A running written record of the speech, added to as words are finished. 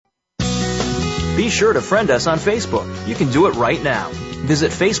Be sure to friend us on Facebook. You can do it right now.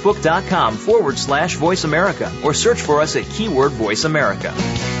 Visit facebook.com/Voice America or search for us at keyword Voice America.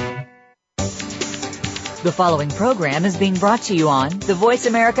 The following program is being brought to you on the Voice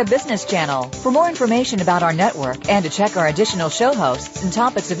America Business Channel. For more information about our network and to check our additional show hosts and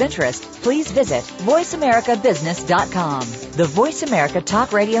topics of interest, please visit voiceamericabusiness.com. The Voice America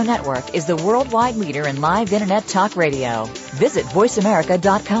Talk Radio Network is the worldwide leader in live Internet talk radio. Visit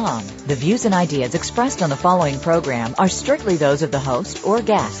voiceamerica.com. The views and ideas expressed on the following program are strictly those of the host or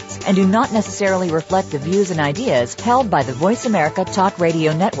guests and do not necessarily reflect the views and ideas held by the Voice America Talk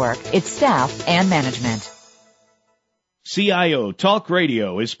Radio Network, its staff, and management. CIO Talk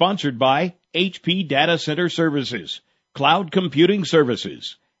Radio is sponsored by HP Data Center Services, Cloud Computing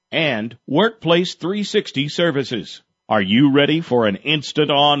Services, and Workplace 360 Services. Are you ready for an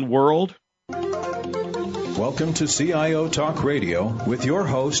instant-on world? Welcome to CIO Talk Radio with your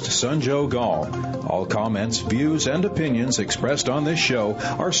host, Sanjo Gall. All comments, views, and opinions expressed on this show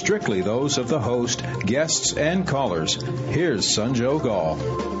are strictly those of the host, guests, and callers. Here's Sanjo Gall.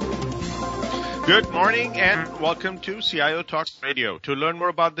 Good morning and welcome to CIO Talk Radio. To learn more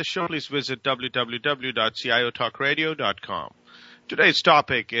about the show, please visit www.ciotalkradio.com. Today's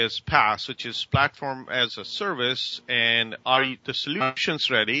topic is PaaS, which is Platform as a Service, and are the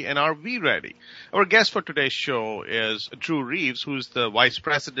solutions ready and are we ready? Our guest for today's show is Drue Reeves, who is the Vice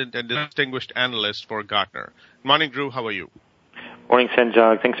President and Distinguished Analyst for Gartner. Good morning, Drue. How are you? Morning,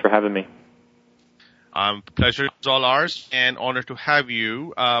 Sanjog. Thanks for having me. Pleasure is all ours and honor to have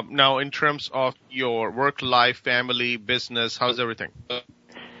you. Now, in terms of your work life, family, business, how's everything?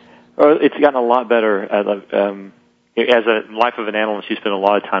 It's gotten a lot better. As a life of an analyst, you spend a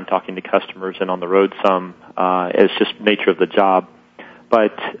lot of time talking to customers and on the road some. It's just nature of the job.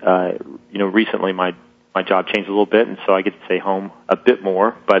 But, recently my job changed a little bit, and so I get to stay home a bit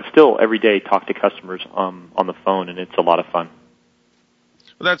more. But still, every day, talk to customers on the phone, and it's a lot of fun.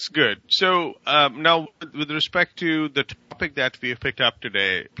 Well, that's good. So now, with respect to the topic that we have picked up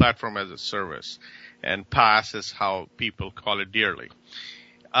today, Platform as a Service, and PaaS is how people call it dearly.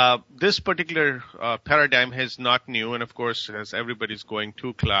 This particular paradigm is not new, and of course, as everybody's going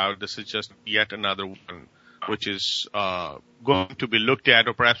to cloud, this is just yet another one which is going to be looked at,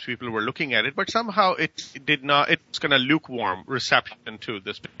 or perhaps people were looking at it, but somehow it's kind of lukewarm reception to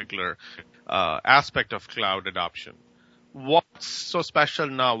this particular aspect of cloud adoption. What's so special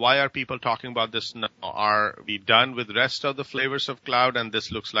now? Why are people talking about this now? Are we done with the rest of the flavors of cloud, and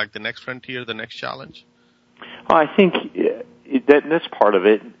this looks like the next frontier, the next challenge? Well, I think that's part of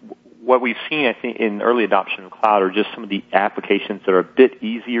it. What we've seen, I think, in early adoption of cloud are just some of the applications that are a bit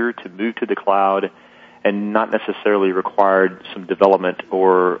easier to move to the cloud and not necessarily required some development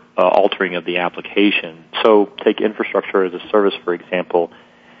or altering of the application. So take infrastructure as a service, for example.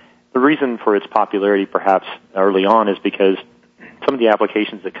 The reason for its popularity perhaps early on is because some of the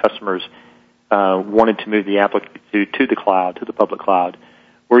applications that customers wanted to move to the cloud, to the public cloud,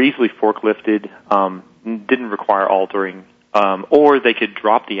 were easily forklifted, didn't require altering, or they could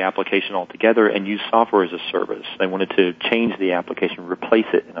drop the application altogether and use software as a service. They wanted to change the application, replace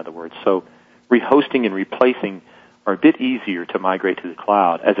it, in other words. So rehosting and replacing are a bit easier to migrate to the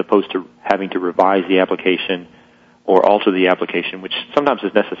cloud as opposed to having to revise the application or alter the application, which sometimes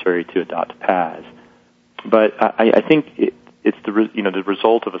is necessary to adopt PaaS. But I think it's the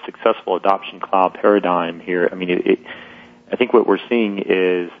result of a successful adoption cloud paradigm here. I mean, I think what we're seeing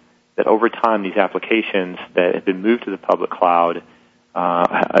is that over time, these applications that have been moved to the public cloud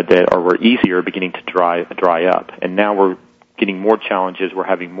were easier are beginning to dry up, and now we're getting more challenges. We're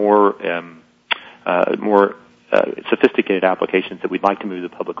having more sophisticated applications that we'd like to move to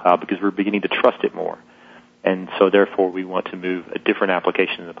the public cloud because we're beginning to trust it more. And so, therefore, we want to move a different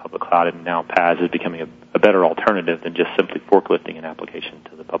application in the public cloud, and now PaaS is becoming a better alternative than just simply forklifting an application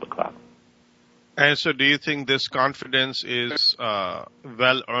to the public cloud. And so do you think this confidence is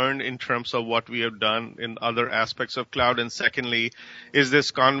well-earned in terms of what we have done in other aspects of cloud? And secondly, is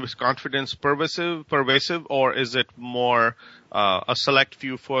this confidence pervasive, or is it more a select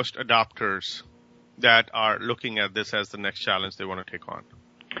few first adopters that are looking at this as the next challenge they want to take on?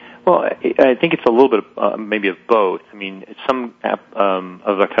 Well, I think it's a little bit of, maybe of both. I mean, some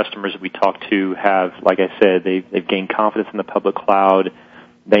of our customers that we talk to have, like I said, they've gained confidence in the public cloud.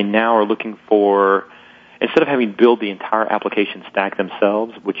 They now are looking for, instead of having to build the entire application stack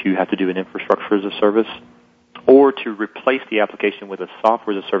themselves, which you have to do in infrastructure as a service, or to replace the application with a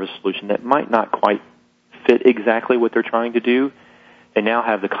software as a service solution that might not quite fit exactly what they're trying to do, they now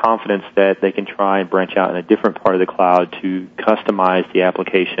have the confidence that they can try and branch out in a different part of the cloud to customize the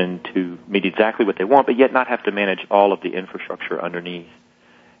application to meet exactly what they want, but yet not have to manage all of the infrastructure underneath.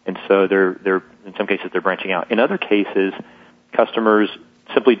 And so they're in some cases they're branching out. In other cases, customers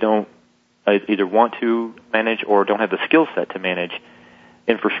simply don't either want to manage or don't have the skill set to manage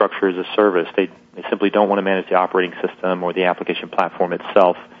infrastructure as a service. They simply don't want to manage the operating system or the application platform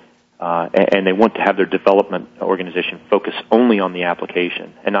itself, and they want to have their development organization focus only on the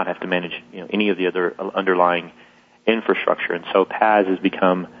application and not have to manage any of the other underlying infrastructure. And so PaaS has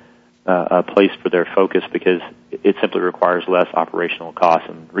become a place for their focus because it simply requires less operational costs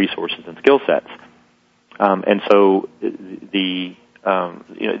and resources and skill sets. And so the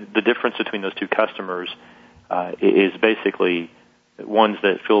difference between those two customers is basically ones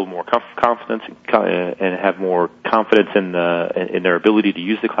that feel more confidence and have more confidence in their ability to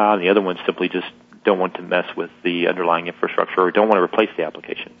use the cloud, and the other ones simply just don't want to mess with the underlying infrastructure or don't want to replace the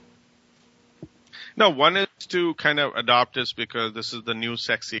application. No, one is to kind of adopt this because this is the new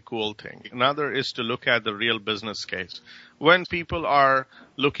sexy cool thing. Another is to look at the real business case. When people are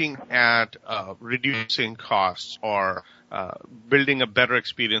looking at reducing costs or building a better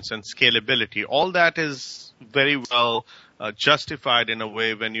experience and scalability, all that is very well justified in a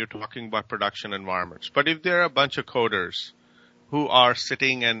way when you're talking about production environments. But if there are a bunch of coders who are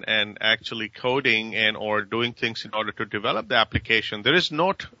sitting and actually coding and or doing things in order to develop the application, there is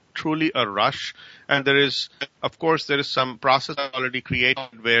not truly a rush, and there is some process already created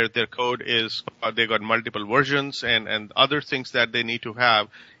where their code is they got multiple versions and other things that they need to have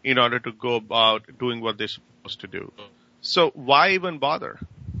in order to go about doing what they're supposed to do. So why even bother?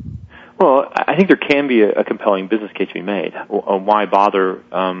 Well, I think there can be a compelling business case to be made. Why bother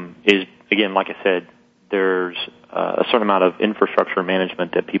is, again, like I said, there's a certain amount of infrastructure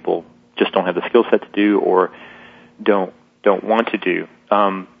management that people just don't have the skill set to do or don't want to do.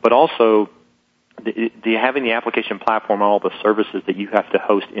 But also, having the application platform, all the services that you have to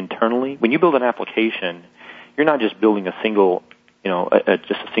host internally. When you build an application, you're not just building a single,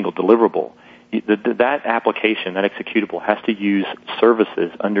 just a single deliverable. That application, that executable, has to use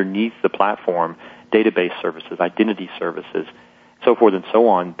services underneath the platform, database services, identity services, so forth and so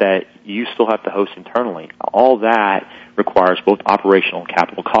on, that you still have to host internally. All that requires both operational and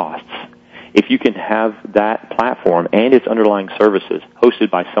capital costs. If you can have that platform and its underlying services hosted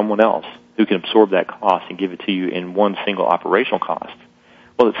by someone else who can absorb that cost and give it to you in one single operational cost,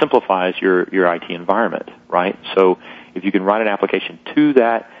 well, it simplifies your IT environment, right? So if you can write an application to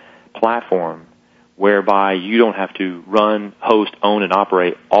that platform whereby you don't have to run, host, own, and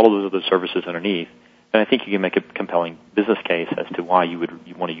operate all of those other services underneath, then I think you can make a compelling business case as to why you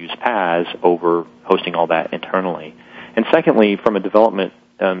want to use PaaS over hosting all that internally. And secondly, from a development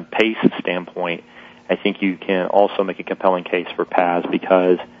pace standpoint, I think you can also make a compelling case for PaaS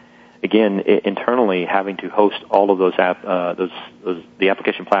because, again, internally having to host all of the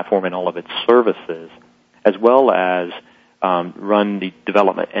application platform and all of its services, as well as run the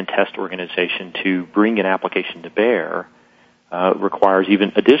development and test organization to bring an application to bear, requires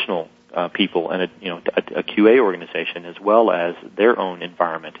even additional people and a QA organization as well as their own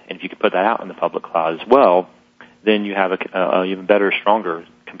environment. And if you could put that out in the public cloud as well, then you have a even better, stronger,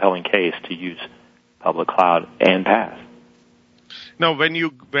 compelling case to use public cloud and PaaS. Now, when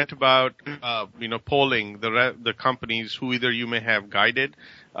you went about, polling the companies who either you may have guided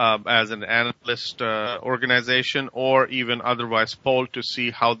as an analyst organization or even otherwise polled to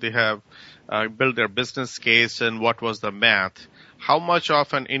see how they have built their business case and what was the math, how much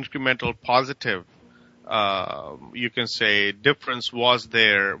of an incremental positive you can say difference was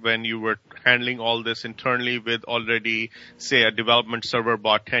there when you were handling all this internally with already, say, a development server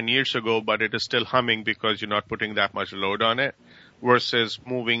bought 10 years ago, but it is still humming because you're not putting that much load on it, versus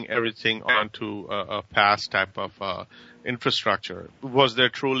moving everything onto a PaaS type of infrastructure? Was there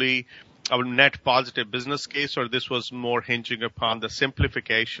truly a net positive business case, or this was more hinging upon the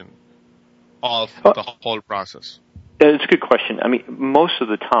simplification of the whole process? It's a good question. I mean, most of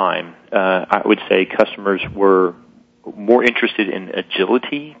the time, I would say customers were more interested in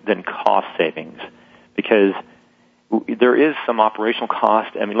agility than cost savings, because there is some operational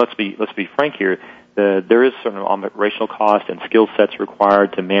cost. I mean, let's be frank here. There is certain operational cost and skill sets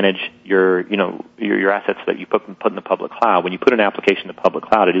required to manage your assets that you put in the public cloud. When you put an application in the public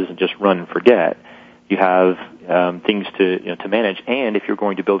cloud, it isn't just run and forget. You have things to manage, and if you're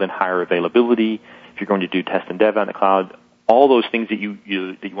going to build in higher availability, if you're going to do test and dev on the cloud, all those things that you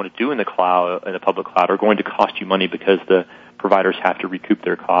want to do in the cloud, in the public cloud, are going to cost you money because the providers have to recoup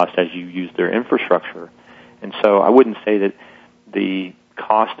their cost as you use their infrastructure. And so I wouldn't say that the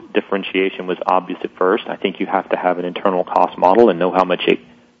cost differentiation was obvious at first. I think you have to have an internal cost model and know how much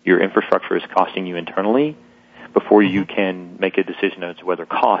your infrastructure is costing you internally before you can make a decision as to whether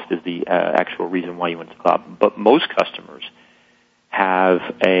cost is the actual reason why you went to the cloud. But most customers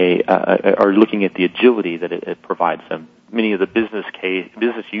are looking at the agility that it provides them. Many of the business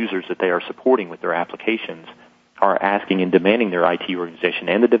users that they are supporting with their applications are asking and demanding their IT organization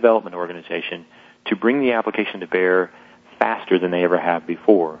and the development organization to bring the application to bear faster than they ever have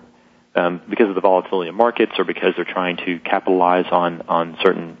before, because of the volatility of markets or because they're trying to capitalize on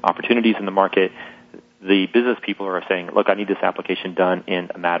certain opportunities in the market. The business people are saying, look, I need this application done in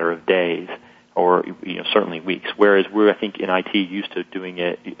a matter of days or certainly weeks, whereas we're, I think, in IT used to doing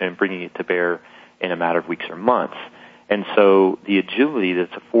it and bringing it to bear in a matter of weeks or months. And so the agility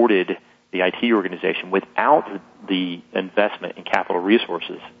that's afforded the IT organization without the investment in capital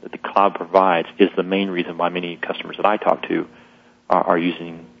resources that the cloud provides is the main reason why many customers that I talk to are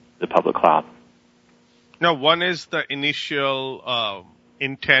using the public cloud. Now, one is the initial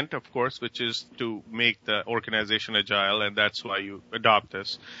intent, of course, which is to make the organization agile, and that's why you adopt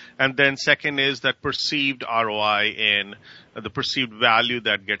this. And then second is that perceived ROI and the perceived value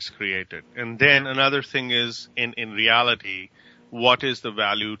that gets created. And then another thing is, in reality, what is the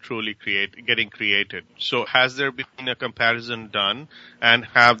value truly getting created? So has there been a comparison done, and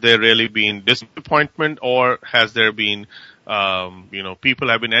have there really been disappointment, or has there been, people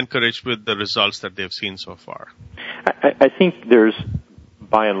have been encouraged with the results that they've seen so far? I think there's,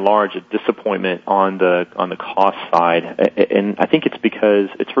 by and large, a disappointment on the cost side, and I think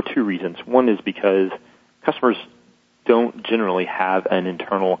it's for two reasons. One is because customers don't generally have an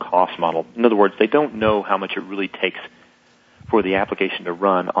internal cost model. In other words, they don't know how much it really takes for the application to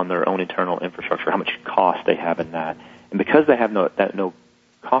run on their own internal infrastructure, how much cost they have in that. And because they have no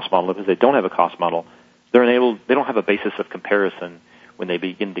cost model, because they don't have a cost model, they don't have a basis of comparison when they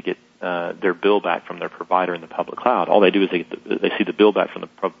begin to get their bill back from their provider in the public cloud. All they do is they see the bill back from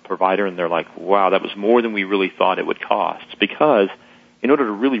the provider, and they're like, wow, that was more than we really thought it would cost. Because in order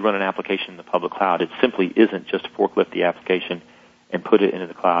to really run an application in the public cloud, it simply isn't just forklift the application and put it into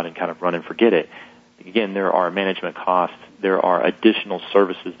the cloud and kind of run and forget it. Again, there are management costs. There are additional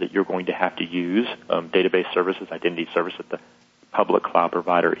services that you're going to have to use, database services, identity service that the public cloud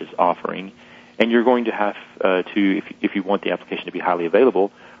provider is offering. And you're going to have to, if you want the application to be highly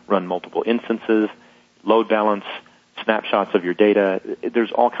available, run multiple instances, load balance, snapshots of your data.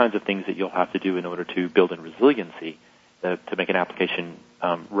 There's all kinds of things that you'll have to do in order to build in resiliency to make an application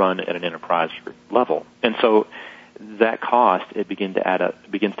run at an enterprise level. And so that cost, it begins to add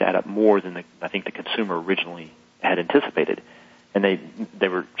up more than I think the consumer originally had anticipated. And they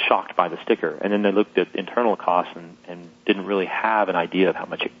were shocked by the sticker. And then they looked at internal costs and didn't really have an idea of how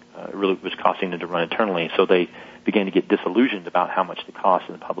much it really was costing them to run internally. So they began to get disillusioned about how much the cost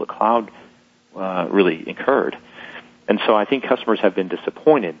in the public cloud really incurred. And so I think customers have been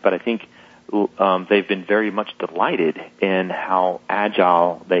disappointed, but I think they've been very much delighted in how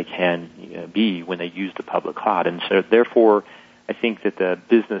agile they can be when they use the public cloud. And so therefore, I think that the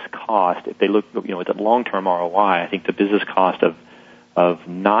business cost, if they look at the long-term ROI, I think the business cost of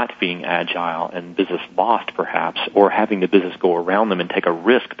not being agile and business lost perhaps, or having the business go around them and take a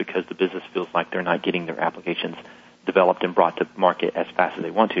risk because the business feels like they're not getting their applications developed and brought to market as fast as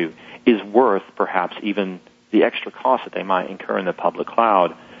they want to, is worth perhaps even the extra cost that they might incur in the public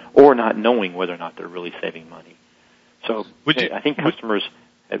cloud, or not knowing whether or not they're really saving money. So I think customers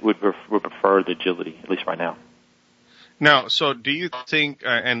would prefer the agility, at least right now. Now, so do you think,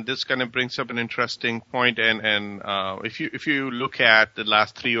 and this kind of brings up an interesting point, and if you look at the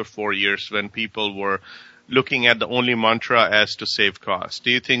last 3 or 4 years when people were looking at the only mantra as to save costs,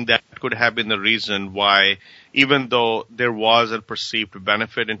 do you think that could have been the reason why, even though there was a perceived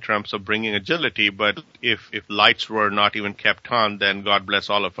benefit in terms of bringing agility, but if lights were not even kept on, then God bless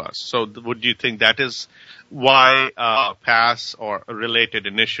all of us. So would you think that is why PaaS or related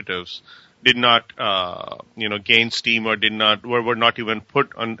initiatives did not, gain steam, or were not even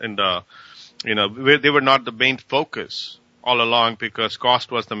put on in the, they were not the main focus all along, because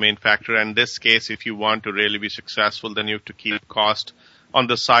cost was the main factor. And in this case, if you want to really be successful, then you have to keep cost on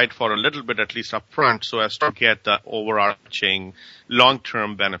the side for a little bit, at least up front, so as to get the overarching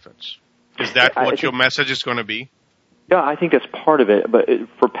long-term benefits. Is that what your message is going to be? Yeah, I think that's part of it. But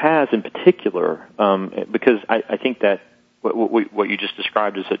for PaaS in particular, because I think that what you just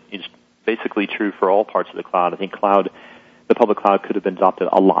described is basically true for all parts of the cloud. I think the public cloud could have been adopted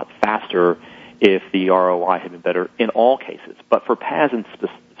a lot faster if the ROI had been better in all cases. But for PaaS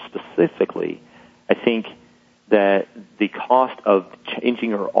specifically, I think that the cost of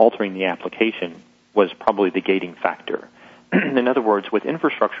changing or altering the application was probably the gating factor. In other words, with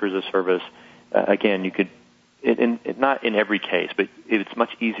infrastructure as a service, again, you could, not in every case, but it's much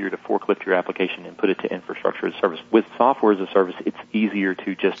easier to forklift your application and put it to infrastructure as a service. With software as a service, it's easier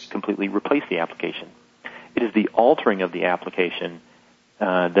to just completely replace the application. It is the altering of the application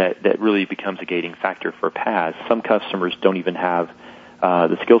that really becomes a gating factor for PaaS. Some customers don't even have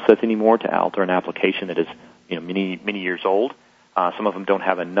the skill sets anymore to alter an application that is many years old. Some of them don't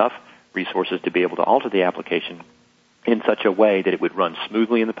have enough resources to be able to alter the application in such a way that it would run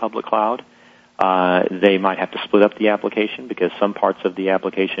smoothly in the public cloud. They might have to split up the application because some parts of the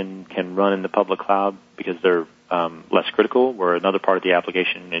application can run in the public cloud because they're less critical, where another part of the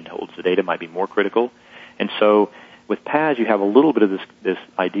application that holds the data might be more critical. And so with PaaS, you have a little bit of this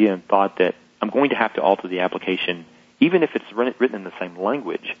idea and thought that I'm going to have to alter the application, even if it's written in the same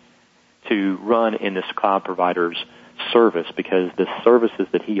language, to run in this cloud provider's service, because the services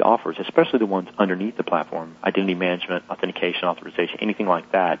that he offers, especially the ones underneath the platform, identity management, authentication, authorization, anything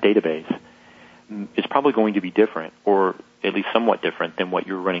like that, database, is probably going to be different, or at least somewhat different than what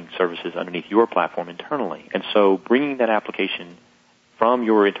you're running services underneath your platform internally. And so bringing that application from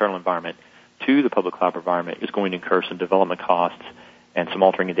your internal environment to the public cloud environment is going to incur some development costs and some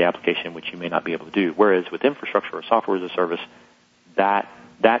altering of the application, which you may not be able to do. Whereas with infrastructure or software as a service, that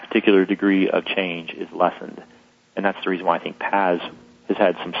particular degree of change is lessened. And that's the reason why I think PaaS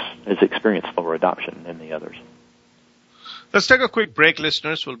has experienced slower adoption than the others. Let's take a quick break,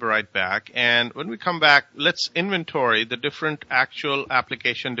 listeners. We'll be right back. And when we come back, let's inventory the different actual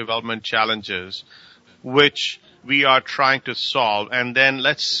application development challenges which we are trying to solve. And then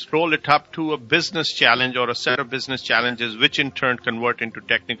let's roll it up to a business challenge or a set of business challenges, which in turn convert into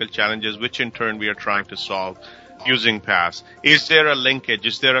technical challenges, which in turn we are trying to solve using PaaS. Is there a linkage?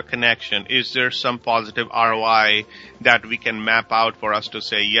 Is there a connection? Is there some positive ROI that we can map out for us to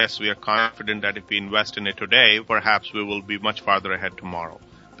say, yes, we are confident that if we invest in it today, perhaps we will be much farther ahead tomorrow?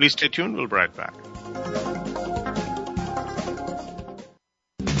 Please stay tuned. We'll be right back.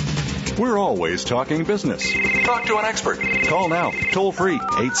 We're always talking business. Talk to an expert. Call now, toll free,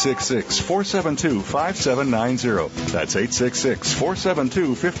 866-472-5790. That's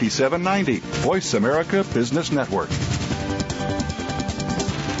 866-472-5790. Voice America Business Network.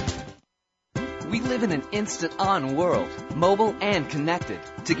 We live in an instant-on world, mobile and connected.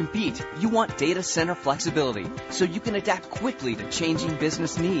 To compete, you want data center flexibility, so you can adapt quickly to changing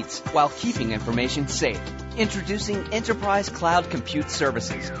business needs while keeping information safe. Introducing Enterprise Cloud Compute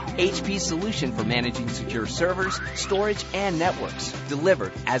Services, HP's solution for managing secure servers, storage, and networks,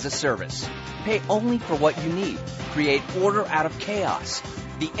 delivered as a service. Pay only for what you need. Create order out of chaos.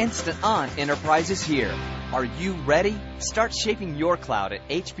 The instant-on enterprise is here. Are you ready? Start shaping your cloud at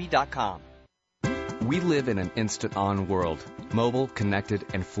hp.com. We live in an instant-on world, mobile, connected,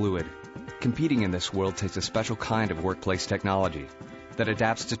 and fluid. Competing in this world takes a special kind of workplace technology that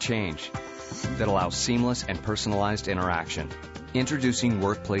adapts to change, that allows seamless and personalized interaction. Introducing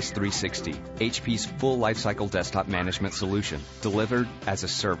Workplace 360, HP's full lifecycle desktop management solution, delivered as a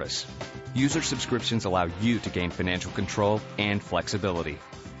service. User subscriptions allow you to gain financial control and flexibility.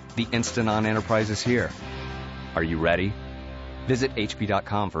 The instant-on enterprise is here. Are you ready? Visit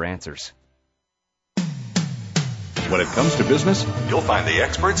hp.com for answers. When it comes to business, you'll find the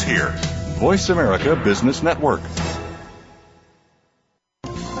experts here. Voice America Business Network.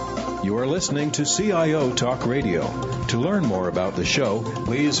 You are listening to CIO Talk Radio. To learn more about the show,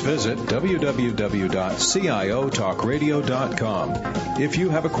 please visit www.ciotalkradio.com. If you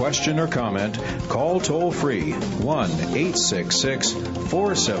have a question or comment, call toll-free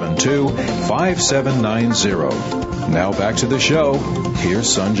 1-866-472-5790. Now back to the show.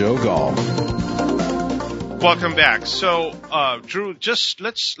 Here's Sanjog Gall. Welcome back. So, Drew, just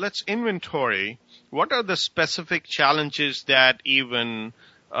let's inventory what are the specific challenges that even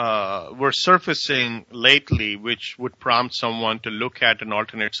were surfacing lately, which would prompt someone to look at an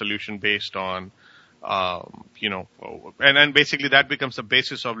alternate solution based on, and basically that becomes the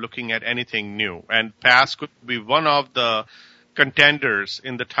basis of looking at anything new. And PaaS could be one of the contenders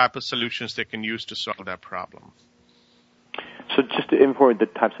in the type of solutions they can use to solve that problem. So just to inventory the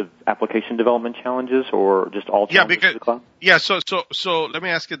types of application development challenges, or just all challenges to the cloud? Yeah, so let me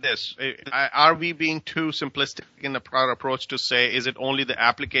ask you this. Are we being too simplistic in our approach to say, is it only the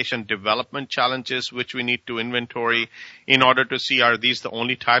application development challenges which we need to inventory in order to see, are these the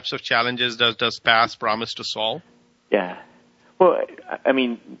only types of challenges does PaaS promise to solve? Yeah. Well, I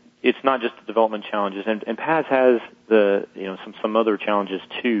mean, it's not just the development challenges, and PaaS has some other challenges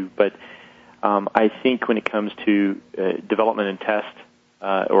too, but I think when it comes to development and test,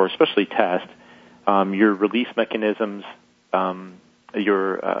 or especially test, your release mechanisms,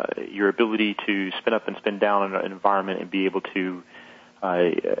 your ability to spin up and spin down an environment and be able to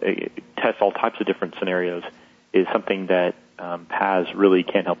test all types of different scenarios is something that PaaS really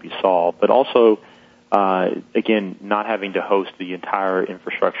can help you solve. But also, again, not having to host the entire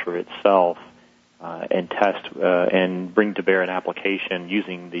infrastructure itself and test and bring to bear an application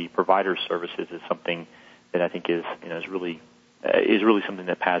using the provider services is something that I think is really something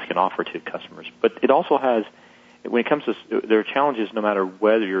that PaaS can offer to customers. But it also has, when it comes to, there are challenges no matter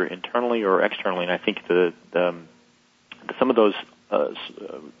whether you're internally or externally, and I think some of those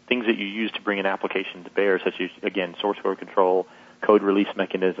things that you use to bring an application to bear, such as, again, source code control, code release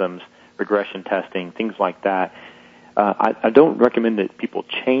mechanisms, regression testing, things like that, I don't recommend that people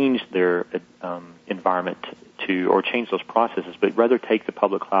change their environment or change those processes, but rather take the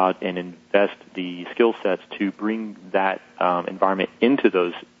public cloud and invest the skill sets to bring that environment into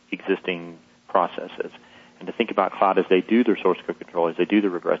those existing processes, and to think about cloud as they do their source code control, as they do the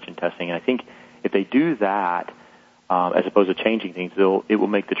regression testing. And I think if they do that, as opposed to changing things, it will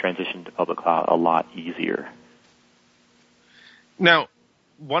make the transition to public cloud a lot easier. Now,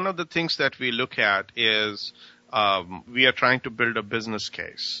 one of the things that we look at is we are trying to build a business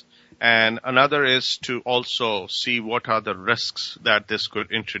case. And another is to also see what are the risks that this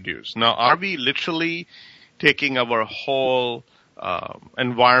could introduce. Now, are we literally taking our whole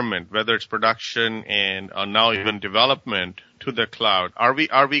environment, whether it's production and now even development, to the cloud? Are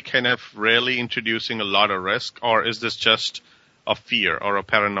we kind of really introducing a lot of risk, or is this just a fear or a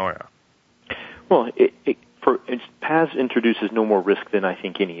paranoia? Well, PaaS introduces no more risk than I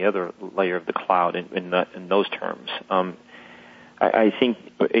think any other layer of the cloud in those terms. I think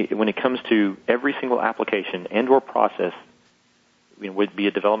when it comes to every single application and or process, would it be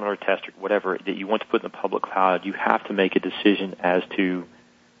a development or a test or whatever that you want to put in the public cloud, you have to make a decision as to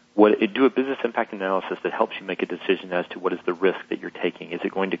do a business impact analysis that helps you make a decision as to what is the risk that you're taking. Is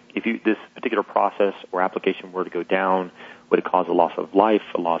it going to, if this particular process or application were to go down, would it cause a loss of life,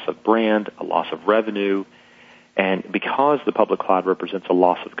 a loss of brand, a loss of revenue? And because the public cloud represents a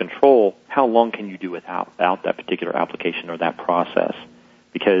loss of control, how long can you do without that particular application or that process?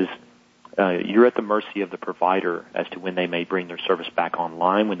 Because you're at the mercy of the provider as to when they may bring their service back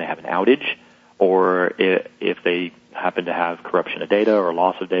online, when they have an outage, or if they happen to have corruption of data or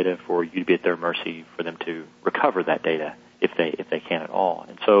loss of data, for you to be at their mercy for them to recover that data if they can at all.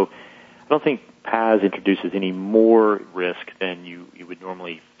 And so I don't think PaaS introduces any more risk than you would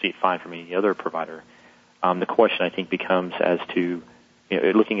normally find from any other provider. The question, I think, becomes as to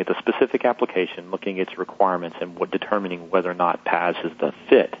looking at the specific application, looking at its requirements, and determining whether or not PaaS is the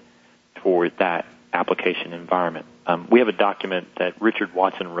fit for that application environment. We have a document that Richard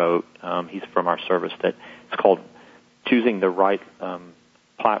Watson wrote. He's from our service. That it's called Choosing the Right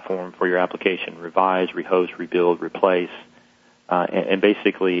Platform for Your Application: Revise, Rehost, Rebuild, Replace. And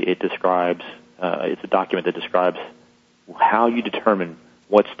basically, it describes. It's a document that describes how you determine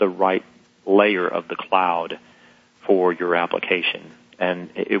what's the right layer of the cloud for your application, and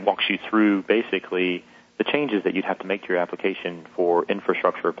it walks you through basically the changes that you'd have to make to your application for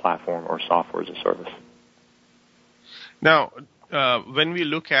infrastructure, platform, or software as a service. Now, when we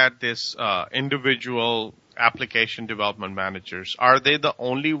look at this individual application development managers, are they the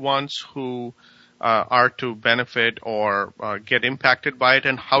only ones who are to benefit or get impacted by it,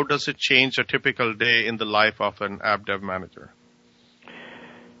 and how does it change a typical day in the life of an app dev manager?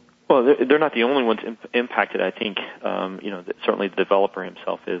 Well, they're not the only ones impacted. I think, certainly the developer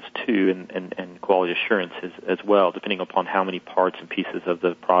himself is too, and quality assurance is as well, depending upon how many parts and pieces of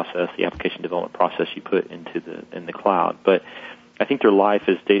the process, the application development process, you put in the cloud. But I think their life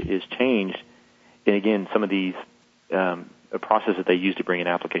is changed. And again, some of these processes that they use to bring an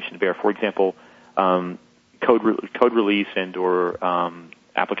application to bear. For example, code release and or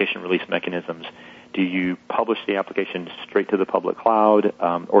application release mechanisms. Do you publish the application straight to the public cloud,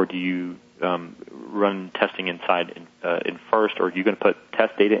 or do you run testing inside in first, or are you going to put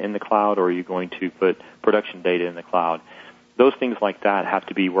test data in the cloud, or are you going to put production data in the cloud? Those things like that have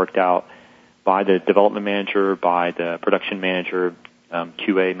to be worked out by the development manager, by the production manager,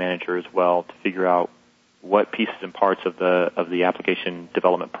 QA manager as well, to figure out what pieces and parts of the application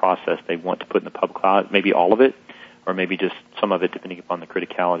development process they want to put in the public cloud, maybe all of it, or maybe just some of it, depending upon the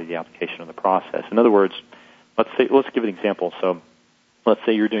criticality of the application or the process. In other words, let's give an example. So let's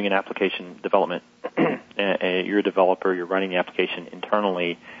say you're doing an application development. You're a developer. You're running the application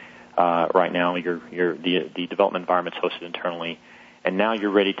internally right now. The development environment's hosted internally, and now you're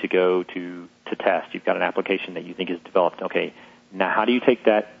ready to go to test. You've got an application that you think is developed. Okay, now how do you take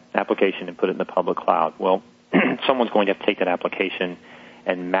that application and put it in the public cloud? Well, someone's going to have to take that application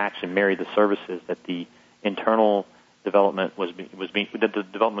and match and marry the services that the internal development was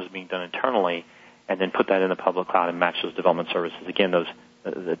being done internally, and then put that in the public cloud and match those development services. Again,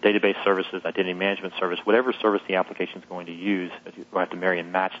 the database services, identity management service, whatever service the application is going to use, you have to marry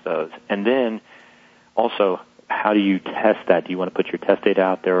and match those. And then also, how do you test that? Do you want to put your test data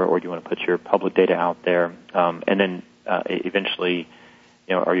out there, or do you want to put your public data out there? And then eventually,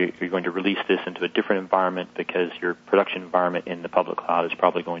 are you going to release this into a different environment because your production environment in the public cloud is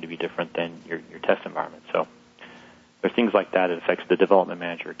probably going to be different than your test environment. So there's things like that. It affects the development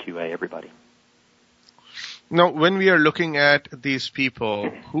manager, QA, everybody. Now, when we are looking at these people,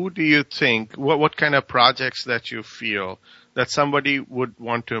 who do you think, what kind of projects that you feel that somebody would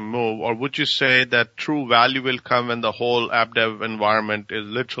want to move, or would you say that true value will come when the whole app dev environment is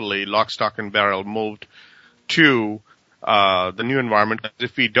literally lock, stock, and barrel moved to the new environment?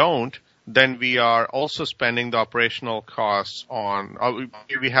 If we don't, then we are also spending the operational costs on.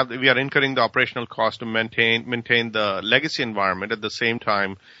 We are incurring the operational cost to maintain the legacy environment. At the same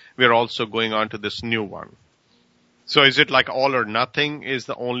time, we are also going on to this new one. So is it like all or nothing is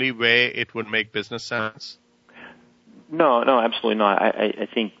the only way it would make business sense? No, absolutely not. I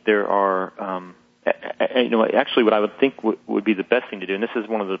think there are, actually what I would think would be the best thing to do, and this is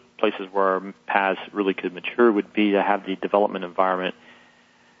one of the places where PaaS really could mature, would be to have the development environment,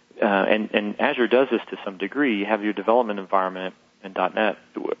 and Azure does this to some degree. You have your development environment in .NET,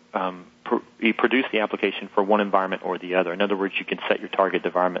 you produce the application for one environment or the other. In other words, you can set your target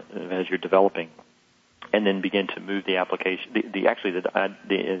environment as you're developing, and then begin to move the application.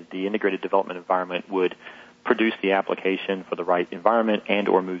 The integrated development environment would produce the application for the right environment and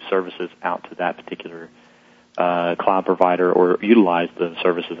or move services out to that particular cloud provider, or utilize the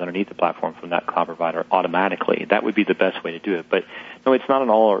services underneath the platform from that cloud provider automatically. That would be the best way to do it. But no, it's not an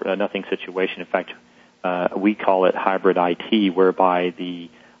all or nothing situation. In fact, we call it hybrid IT, whereby the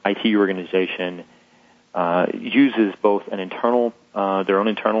IT organization uses both an internal, their own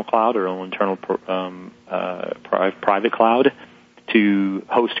internal cloud, or own internal private cloud to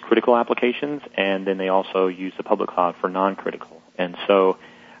host critical applications, and then they also use the public cloud for non-critical. And so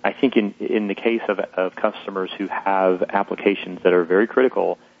I think in the case of customers who have applications that are very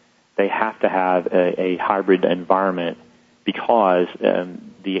critical, they have to have a hybrid environment, because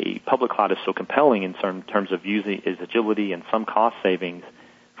the public cloud is so compelling in terms of using its agility and some cost savings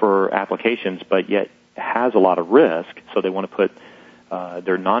for applications, but yet has a lot of risk, so they want to put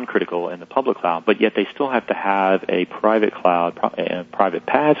their non-critical in the public cloud, but yet they still have to have a private cloud, private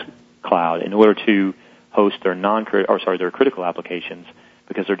PaaS cloud, in order to host their their critical applications,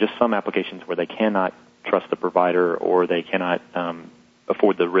 because there are just some applications where they cannot trust the provider, or they cannot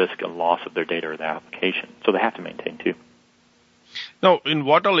afford the risk and loss of their data or their application. So they have to maintain too. Now, in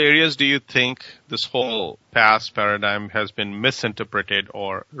what all areas do you think this whole PaaS paradigm has been misinterpreted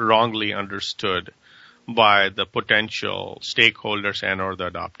or wrongly understood by the potential stakeholders and or the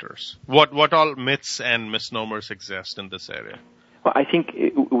adopters? What all myths and misnomers exist in this area? Well, I think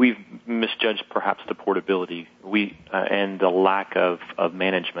we've misjudged perhaps the portability and the lack of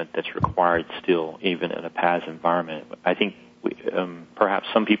management that's required still, even in a PaaS environment. I think perhaps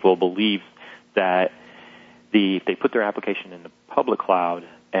some people believe that if they put their application in the public cloud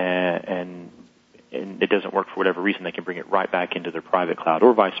and it doesn't work for whatever reason, they can bring it right back into their private cloud,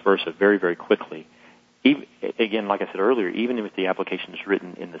 or vice versa, very, very quickly. Again, like I said earlier, even if the application is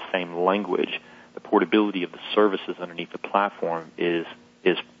written in the same language, the portability of the services underneath the platform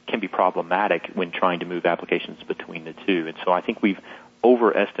can be problematic when trying to move applications between the two. And so I think we've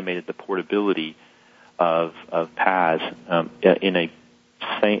overestimated the portability of PaaS in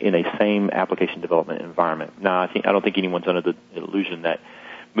a same application development environment. Now, I don't think anyone's under the illusion that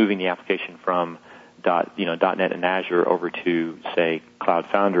moving the application from .NET and Azure over to, say, Cloud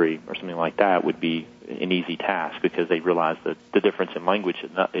Foundry or something like that would be an easy task, because they realize that the difference in language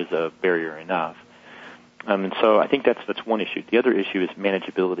is a barrier enough. And so I think that's one issue. The other issue is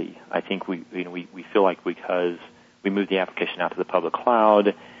manageability. I think we feel like because we move the application out to the public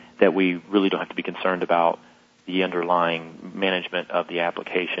cloud, that we really don't have to be concerned about the underlying management of the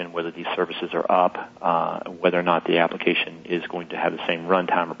application, whether these services are up, whether or not the application is going to have the same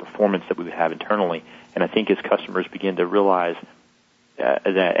runtime or performance that we would have internally. And I think as customers begin to realize that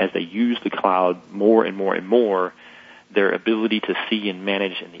as they use the cloud more and more and more, their ability to see and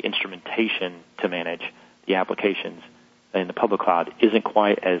manage, and the instrumentation to manage the applications in the public cloud isn't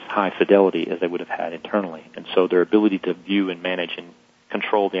quite as high fidelity as they would have had internally. And so their ability to view and manage and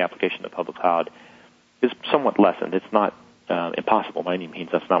control the application in the public cloud is somewhat lessened. It's not impossible by any means.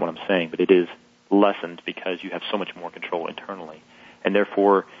 That's not what I'm saying, but it is lessened because you have so much more control internally. And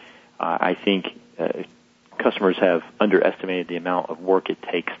therefore, I think customers have underestimated the amount of work it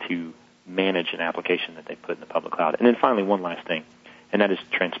takes to manage an application that they put in the public cloud. And then finally, one last thing, and that is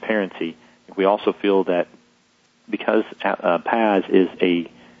transparency. We also feel that because PaaS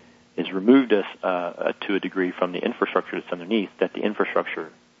is removed us to a degree from the infrastructure that's underneath, that the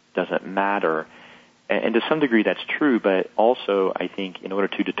infrastructure doesn't matter. And to some degree that's true, but also I think in order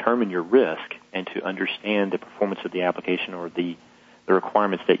to determine your risk and to understand the performance of the application or the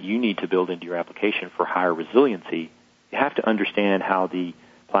requirements that you need to build into your application for higher resiliency, you have to understand how the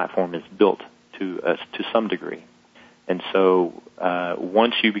platform is built to some degree. And so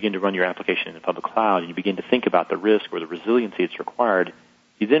once you begin to run your application in the public cloud and you begin to think about the risk or the resiliency that's required,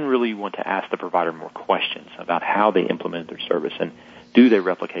 you then really want to ask the provider more questions about how they implement their service and do they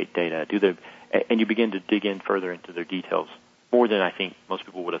replicate data, and you begin to dig in further into their details more than I think most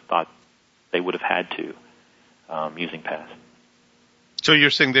people would have thought they would have had to using PaaS. So you're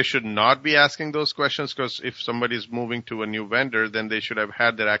saying they should not be asking those questions because if somebody's moving to a new vendor, then they should have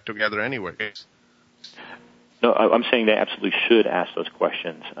had their act together anyway. No, I'm saying they absolutely should ask those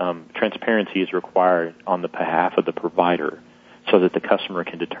questions. Transparency is required on the behalf of the provider so that the customer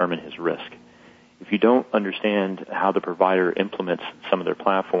can determine his risk. If you don't understand how the provider implements some of their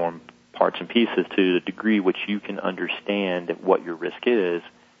platform parts and pieces to the degree which you can understand what your risk is,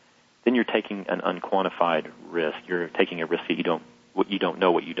 then you're taking an unquantified risk. You're taking a risk that you don't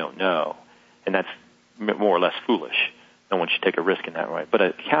know what you don't know, and that's more or less foolish. No one should take a risk in that way. But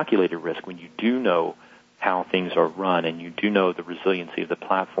a calculated risk, when you do know how things are run and you do know the resiliency of the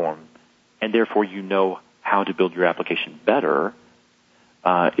platform, and therefore you know how to build your application better,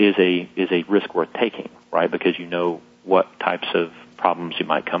 is a risk worth taking, right? Because you know what types of problems you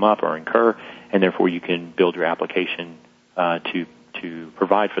might come up or incur, and therefore you can build your application to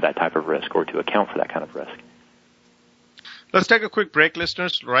provide for that type of risk or to account for that kind of risk. Let's take a quick break,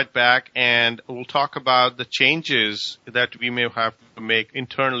 listeners. Right back, and we'll talk about the changes that we may have to make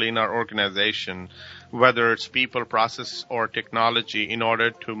internally in our organization, whether it's people, process, or technology, in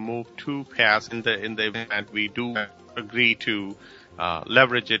order to move to PaaS in the event we do agree to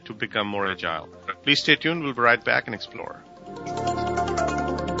leverage it to become more agile. Please stay tuned. We'll be right back and explore.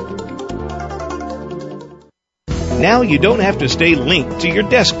 Now you don't have to stay linked to your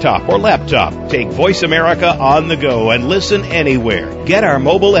desktop or laptop. Take Voice America on the go and listen anywhere. Get our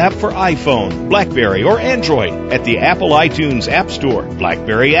mobile app for iPhone, BlackBerry, or Android at the Apple iTunes App Store,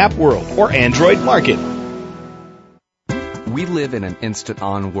 BlackBerry App World, or Android Market. We live in an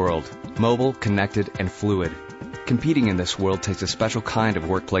instant-on world, mobile, connected, and fluid. Competing in this world takes a special kind of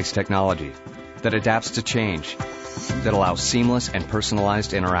workplace technology that adapts to change, that allows seamless and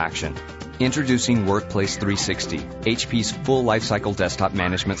personalized interaction. Introducing Workplace 360, HP's full lifecycle desktop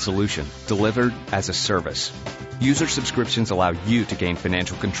management solution, delivered as a service. User subscriptions allow you to gain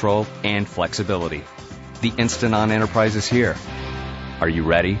financial control and flexibility. The instant-on enterprise is here. Are you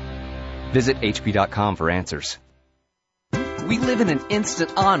ready? Visit hp.com for answers. We live in an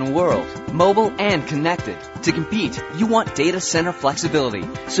instant-on world, mobile and connected. To compete, you want data center flexibility,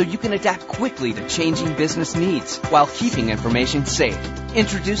 so you can adapt quickly to changing business needs while keeping information safe.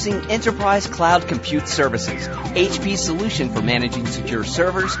 Introducing Enterprise Cloud Compute Services, HP's solution for managing secure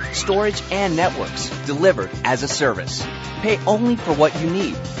servers, storage, and networks, delivered as a service. Pay only for what you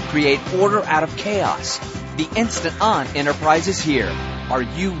need. Create order out of chaos. The instant-on enterprise is here. Are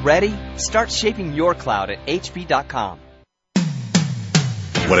you ready? Start shaping your cloud at hp.com.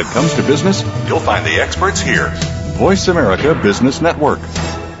 When it comes to business, you'll find the experts here. Voice America Business Network.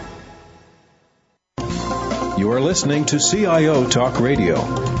 You are listening to CIO Talk Radio.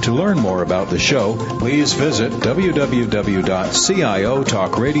 To learn more about the show, please visit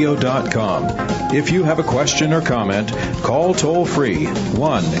www.ciotalkradio.com. If you have a question or comment, call toll-free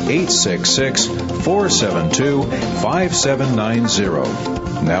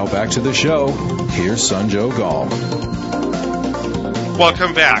 1-866-472-5790. Now back to the show. Here's Sanjog Gall.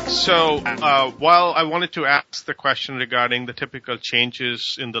 Welcome back. So while I wanted to ask the question regarding the typical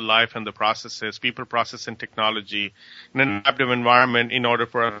changes in the life and the processes, people, process, and technology in an adaptive environment in order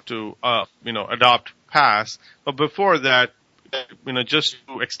for us to, adopt PaaS. But before that, just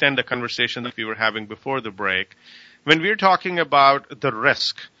to extend the conversation that we were having before the break, when we're talking about the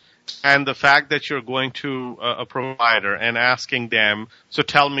risk and the fact that you're going to a provider and asking them, so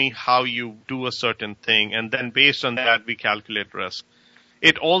tell me how you do a certain thing, and then based on that, we calculate risk.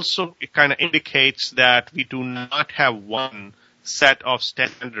 It also kind of indicates that we do not have one set of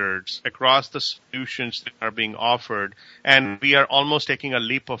standards across the solutions that are being offered, and we are almost taking a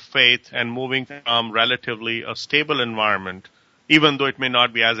leap of faith and moving from relatively a stable environment, even though it may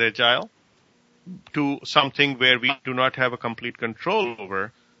not be as agile, to something where we do not have a complete control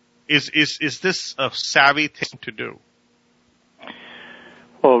over. Is this a savvy thing to do?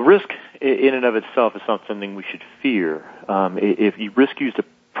 Well, risk in and of itself is not something we should fear. If risk used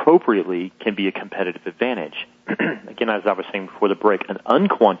appropriately can be a competitive advantage. Again, as I was saying before the break, an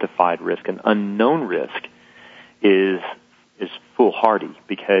unquantified risk, an unknown risk, is foolhardy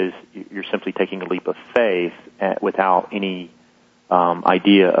because you're simply taking a leap of faith without any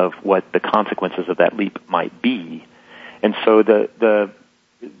idea of what the consequences of that leap might be. And so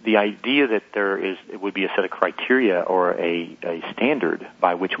the idea that it would be a set of criteria or a standard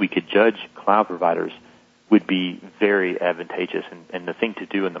by which we could judge cloud providers would be very advantageous and the thing to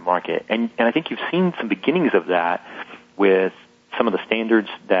do in the market. And I think you've seen some beginnings of that with some of the standards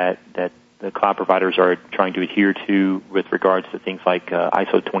that the cloud providers are trying to adhere to with regards to things like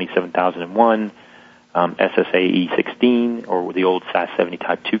ISO 27001, SSAE 16, or the old SAS 70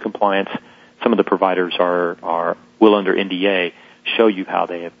 Type 2 compliance. Some of the providers will under NDA show you how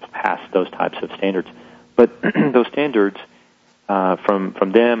they have passed those types of standards. But those standards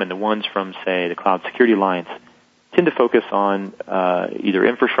from them and the ones from, say, the Cloud Security Alliance tend to focus on either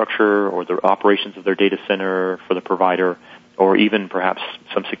infrastructure or the operations of their data center for the provider, or even perhaps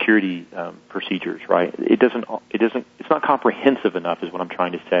some security procedures. Right? It's not comprehensive enough, is what I'm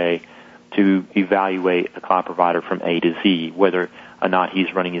trying to say, to evaluate a cloud provider from A to Z, whether or not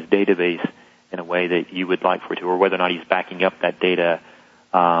he's running his database in a way that you would like for it to, or whether or not he's backing up that data,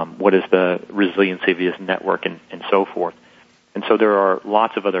 what is the resiliency of his network, and so forth. And so there are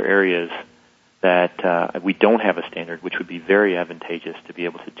lots of other areas that we don't have a standard, which would be very advantageous to be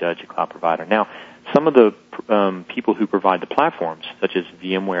able to judge a cloud provider. Now, some of the people who provide the platforms, such as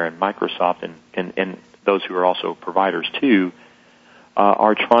VMware and Microsoft, and those who are also providers too,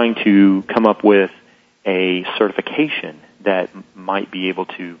 are trying to come up with a certification that might be able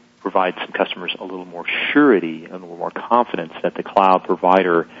to provide some customers a little more surety and a little more confidence that the cloud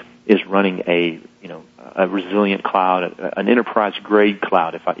provider is running a resilient cloud, an enterprise-grade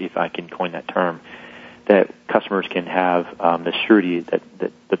cloud, if I can coin that term, that customers can have the surety that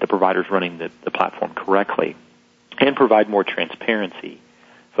the provider is running the platform correctly, and provide more transparency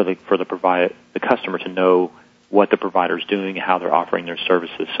for the customer to know what the provider is doing, how they're offering their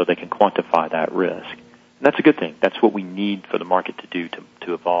services, so they can quantify that risk. And that's a good thing. That's what we need for the market to do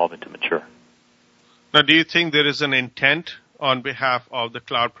to evolve and to mature. Now, do you think there is an intent on behalf of the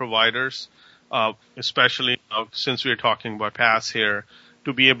cloud providers, especially since we're talking about PaaS here,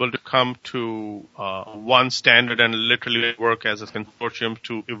 to be able to come to one standard and literally work as a consortium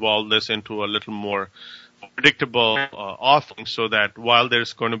to evolve this into a little more predictable offering, so that while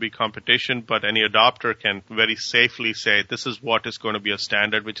there's going to be competition, but any adopter can very safely say, this is what is going to be a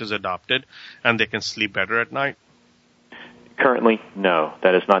standard which is adopted, and they can sleep better at night? Currently, no.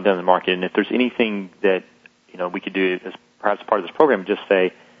 That is not done in the market. And if there's anything that we could do as perhaps part of this program, just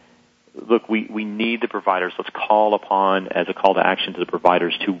say, look, we need the providers. Let's call upon, as a call to action to the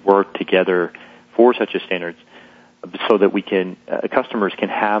providers, to work together for such a standards, so that we can customers can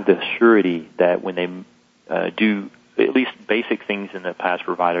have the surety that when they do at least basic things in the PaaS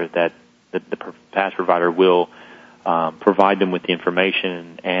provider, that the PaaS provider will provide them with the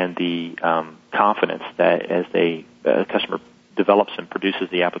information and the confidence that as the customer develops and produces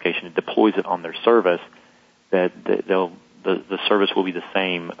the application and deploys it on their service, that the service will be the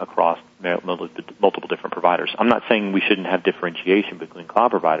same across multiple different providers. I'm not saying we shouldn't have differentiation between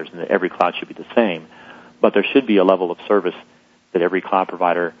cloud providers and that every cloud should be the same, but there should be a level of service that every cloud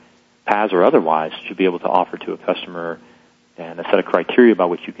provider, PaaS or otherwise, should be able to offer to a customer, and a set of criteria by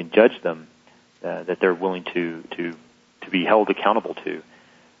which you can judge them that they're willing to be held accountable to,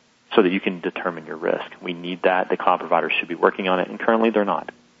 so that you can determine your risk. We need that. The cloud providers should be working on it, and currently they're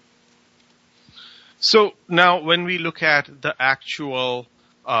not. So now when we look at the actual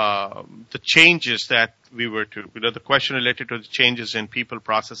the changes that we were to, the question related to the changes in people,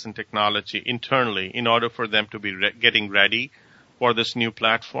 process, and technology internally in order for them to be getting ready for this new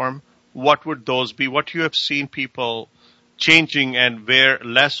platform, what would those be? What you have seen people changing, and where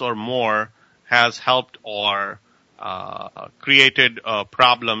less or more has helped or created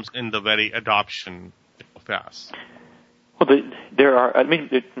problems in the very adoption of PaaS? Well, there are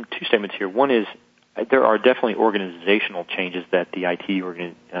two statements here. One is, there are definitely organizational changes that the IT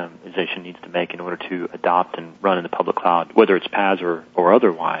organization needs to make in order to adopt and run in the public cloud, whether it's PaaS or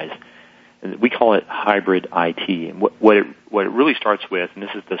otherwise. And we call it hybrid IT. And what it really starts with, and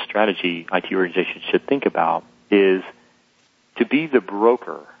this is the strategy IT organizations should think about, is to be the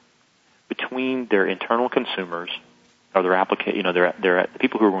broker between their internal consumers, or their the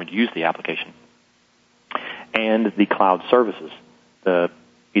people who are going to use the application, and the cloud services,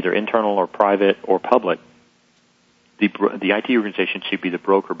 either internal or private or public. The IT organization should be the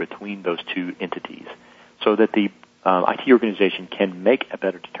broker between those two entities, so that the IT organization can make a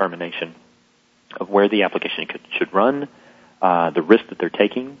better determination of where the application should run, the risk that they're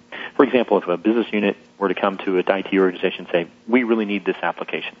taking. For example, if a business unit were to come to an IT organization and say, we really need this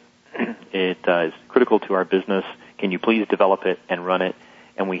application. It is critical to our business. Can you please develop it and run it?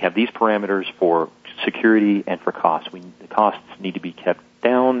 And we have these parameters for security and for cost. The costs need to be kept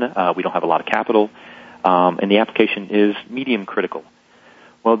down. We don't have a lot of capital. And the application is medium critical.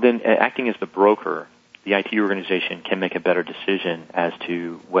 Well, then acting as the broker, the IT organization can make a better decision as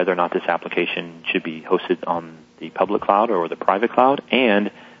to whether or not this application should be hosted on the public cloud or the private cloud,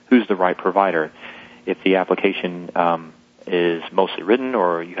 and who's the right provider. If the application is mostly written,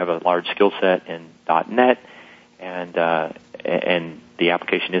 or you have a large skill set in .NET, and the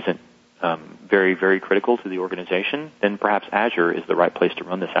application isn't very, very critical to the organization, then perhaps Azure is the right place to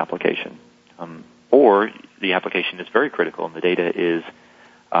run this application. Or the application is very critical and the data is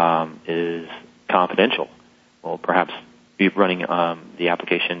confidential. Well, perhaps running the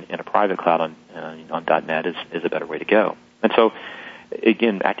application in a private cloud on .NET is a better way to go. And so,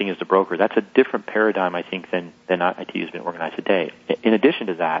 again, acting as the broker, that's a different paradigm, I think, than IT has been organized today. In addition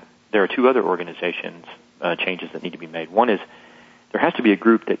to that, there are two other organizations changes that need to be made. One is there has to be a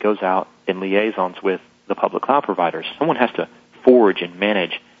group that goes out and liaisons with the public cloud providers. Someone has to forge and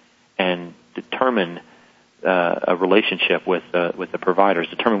manage and determine a relationship with the providers,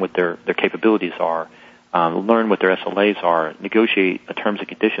 determine what their capabilities are, learn what their SLAs are, negotiate terms and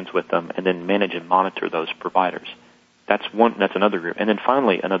conditions with them, and then manage and monitor those providers. That's another group. And then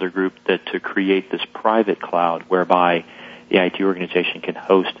finally, another group to create this private cloud whereby the IT organization can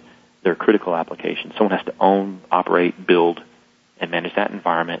host their critical applications. Someone has to own, operate, build, and manage that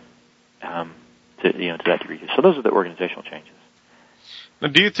environment to that degree. So those are the organizational changes. Now,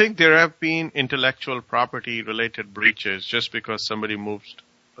 do you think there have been intellectual property related breaches just because somebody moves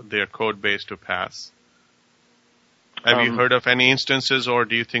their code base to PaaS? Have you heard of any instances, or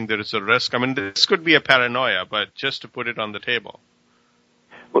do you think there is a risk? I mean, this could be a paranoia, but just to put it on the table.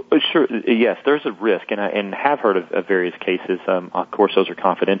 Well, sure. Yes, there's a risk, and I have heard of various cases. Of course, those are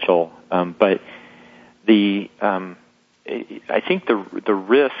confidential, but I think the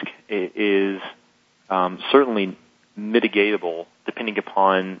risk is certainly mitigatable depending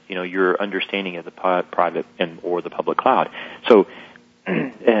upon your understanding of the private or the public cloud. So,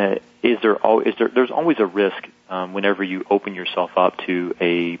 there's always a risk whenever you open yourself up to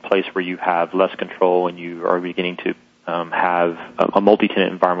a place where you have less control and you are beginning to have a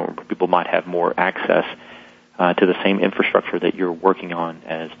multi-tenant environment where people might have more access to the same infrastructure that you're working on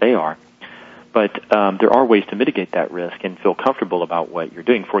as they are. But there are ways to mitigate that risk and feel comfortable about what you're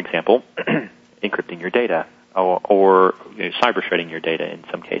doing. For example, encrypting your data or cyber shredding your data in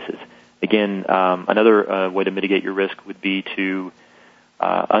some cases. Again, another way to mitigate your risk would be to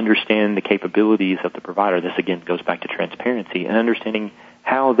understand the capabilities of the provider. This again goes back to transparency and understanding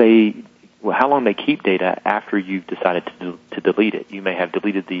how long they keep data after you've decided to delete it. You may have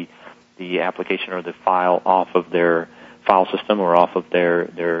deleted the application or the file off of their file system or off of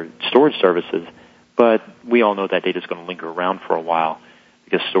their storage services, but we all know that data is going to linger around for a while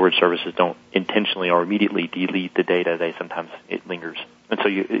because storage services don't intentionally or immediately delete the data. It lingers. And so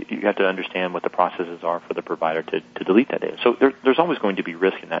you have to understand what the processes are for the provider to delete that data. So there's always going to be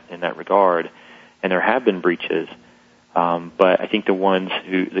risk in that regard, and there have been breaches. But I think the ones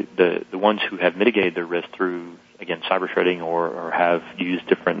who have mitigated their risk through, again, cyber shredding or have used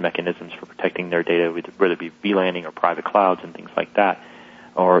different mechanisms for protecting their data, whether it be VLANing or private clouds and things like that,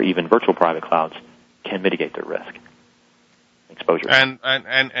 or even virtual private clouds, can mitigate their risk exposure.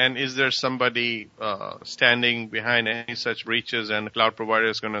 And is there somebody standing behind any such breaches, and the cloud provider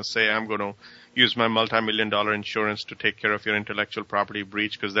is going to say, I'm going to use my multi-million-dollar insurance to take care of your intellectual property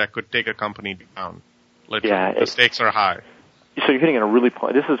breach, because that could take a company down? Literally. The stakes are high. So you're hitting on a really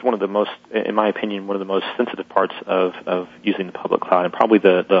point. This is one of the most, in my opinion, one of the most sensitive parts of using the public cloud, and probably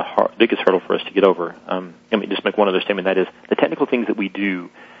the biggest hurdle for us to get over. Let me just make one other statement. That is, the technical things that we do,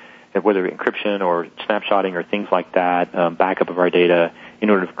 whether encryption or snapshotting or things like that, backup of our data, in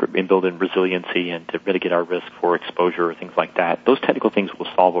order to build in resiliency and to mitigate our risk for exposure or things like that, those technical things will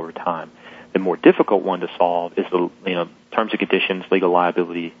solve over time. The more difficult one to solve is the terms and conditions, legal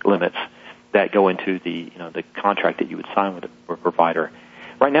liability limits that go into the contract that you would sign with a provider.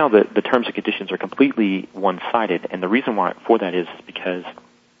 Right now, the terms and conditions are completely one-sided, and the reason why for that is because,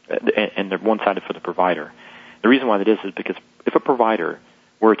 and they're one-sided for the provider. The reason why that is because if a provider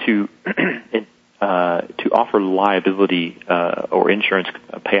were to offer liability or insurance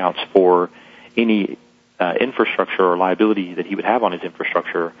payouts for any infrastructure or liability that he would have on his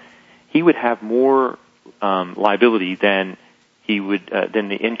infrastructure, he would have more liability than than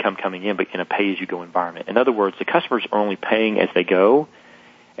the income coming in, but in a pay-as-you-go environment. In other words, the customers are only paying as they go,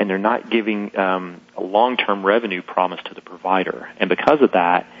 and they're not giving a long-term revenue promise to the provider. And because of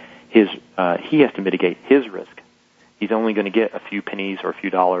that, he has to mitigate his risk. he's only going to get a few pennies or a few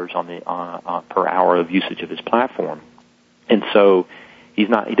dollars on the per hour of usage of his platform. And so he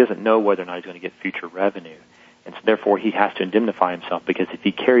doesn't know whether or not he's going to get future revenue. And so therefore he has to indemnify himself, because if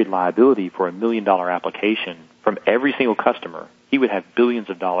he carried liability for $1 million application from every single customer, he would have billions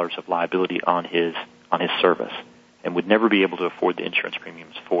of dollars of liability on his service and would never be able to afford the insurance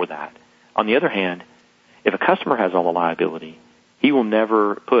premiums for that. On the other hand, if a customer has all the liability, he will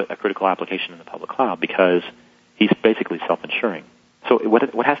never put a critical application in the public cloud because he's basically self-insuring. So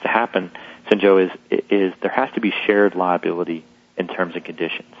what has to happen, Sanjo, is there has to be shared liability in terms and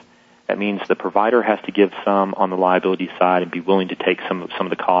conditions. That means the provider has to give some on the liability side and be willing to take some of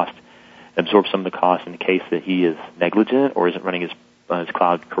the cost, absorb some of the cost in the case that he is negligent or isn't running his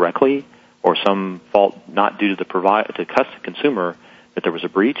cloud correctly, or some fault not due to the consumer that there was a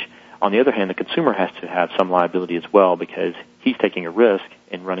breach. On the other hand, the consumer has to have some liability as well because he's taking a risk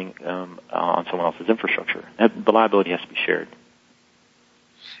in running on someone else's infrastructure. The liability has to be shared.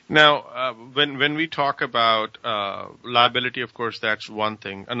 Now, when we talk about liability, of course, that's one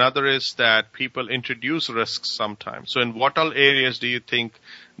thing. Another is that people introduce risks sometimes. So in what all areas do you think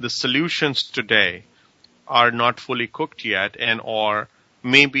the solutions today are not fully cooked yet and or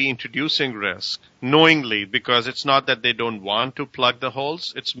maybe introducing risk knowingly, because it's not that they don't want to plug the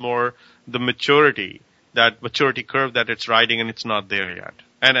holes, it's more the maturity curve that it's riding and it's not there yet.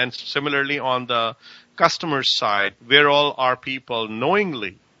 And similarly on the customer side, where all are people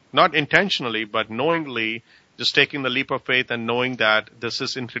knowingly, not intentionally, but knowingly just taking the leap of faith and knowing that this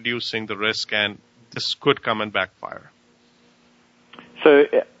is introducing the risk and this could come and backfire? So,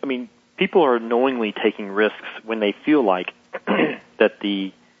 I mean, people are knowingly taking risks when they feel like that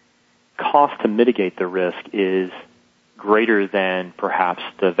the cost to mitigate the risk is greater than perhaps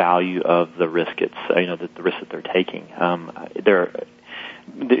the value of the risk. The risk that they're taking.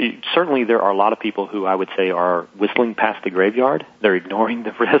 Certainly there are a lot of people who I would say are whistling past the graveyard. They're ignoring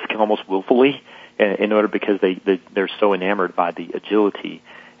the risk almost willfully because they're so enamored by the agility.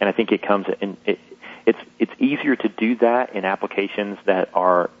 And I think it comes in, it's easier to do that in applications that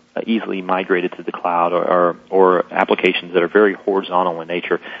are easily migrated to the cloud or applications that are very horizontal in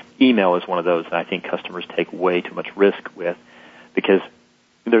nature. Email is one of those that I think customers take way too much risk with because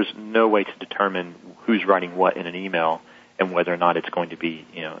there's no way to determine who's writing what in an email and whether or not it's going to be,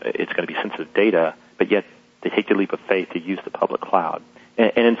 it's going to be sensitive data, but yet they take the leap of faith to use the public cloud.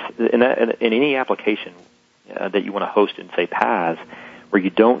 And in any application that you want to host in, say, PaaS, where you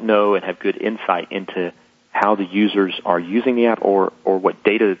don't know and have good insight into how the users are using the app or what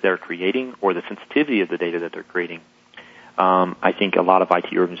data that they're creating or the sensitivity of the data that they're creating, I think a lot of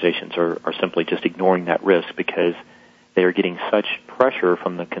IT organizations are simply just ignoring that risk because they are getting such pressure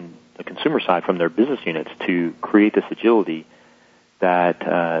from the consumer side, from their business units, to create this agility that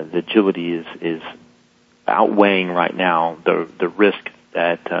the agility is outweighing right now the risk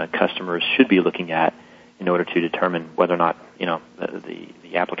that customers should be looking at in order to determine whether or not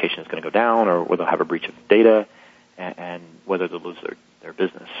the application is going to go down or whether they'll have a breach of data and whether they'll lose their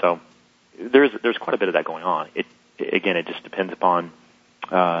business. So there's quite a bit of that going on. It just depends upon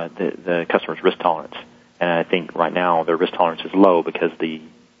the customer's risk tolerance. And I think right now their risk tolerance is low because the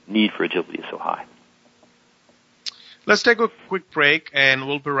need for agility is so high. Let's take a quick break, and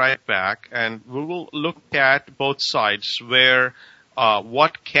we'll be right back. And we will look at both sides where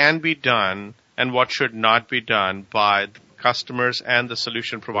what can be done and what should not be done by the customers and the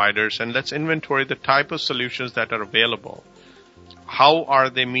solution providers. And let's inventory the type of solutions that are available. How are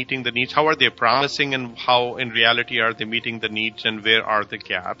they meeting the needs? How are they promising, and how in reality are they meeting the needs, and where are the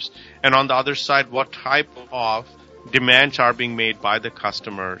gaps? And on the other side, what type of demands are being made by the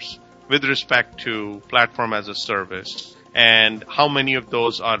customers with respect to platform as a service, and how many of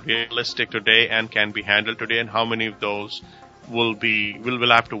those are realistic today and can be handled today, and how many of those will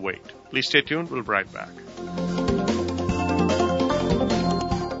have to wait. Please stay tuned. We'll be right back.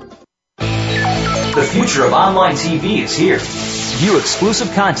 The future of online TV is here. View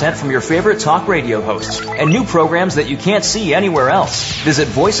exclusive content from your favorite talk radio hosts and new programs that you can't see anywhere else. Visit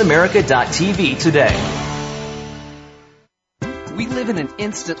voiceamerica.tv today. We live in an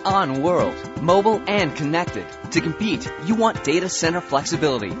instant-on world, mobile and connected. To compete, you want data center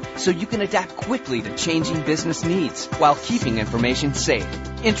flexibility, so you can adapt quickly to changing business needs while keeping information safe.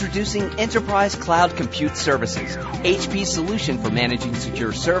 Introducing Enterprise Cloud Compute Services, HP's solution for managing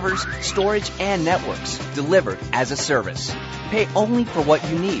secure servers, storage, and networks, delivered as a service. Pay only for what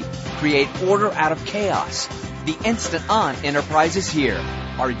you need. Create order out of chaos. The instant-on enterprise is here.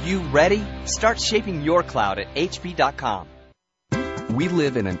 Are you ready? Start shaping your cloud at hp.com. We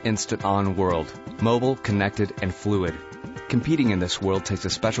live in an instant-on world, mobile, connected, and fluid. Competing in this world takes a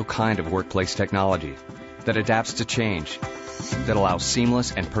special kind of workplace technology. that adapts to change, that allows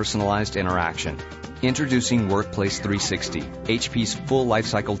seamless and personalized interaction. Introducing Workplace 360, HP's full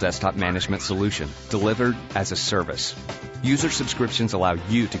lifecycle desktop management solution, delivered as a service. User subscriptions allow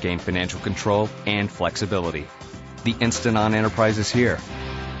you to gain financial control and flexibility. The Instant On Enterprise is here.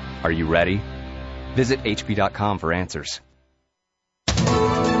 Are you ready? Visit hp.com for answers.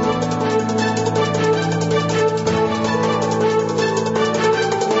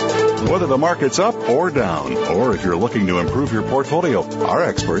 Whether the market's up or down, or if you're looking to improve your portfolio, our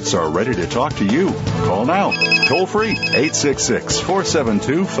experts are ready to talk to you. Call now. Toll free,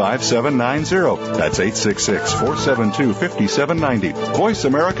 866-472-5790. That's 866-472-5790. Voice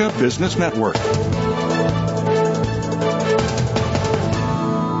America Business Network.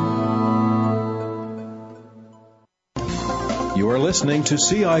 You are listening to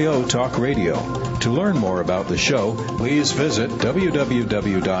CIO Talk Radio. To learn more about the show, please visit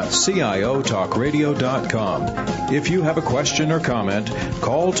www.ciotalkradio.com. If you have a question or comment,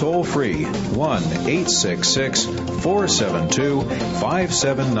 call toll-free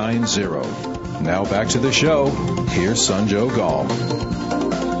 1-866-472-5790. Now back to the show. Here's Sanjog Gall.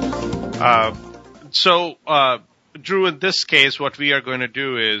 Drew, in this case, what we are going to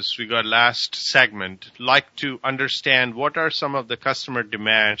do is, we got last segment, like to understand what are some of the customer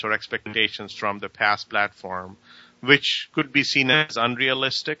demands or expectations from the PaaS platform, which could be seen as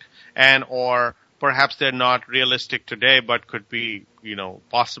unrealistic, and or perhaps they're not realistic today, but could be,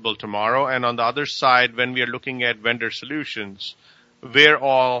 possible tomorrow. And on the other side, when we are looking at vendor solutions, where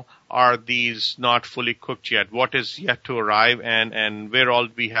all are these not fully cooked yet? What is yet to arrive, and where all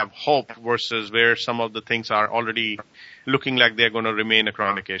we have hope versus where some of the things are already looking like they're going to remain a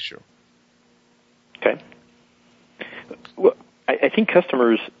chronic issue? Okay. Well, I think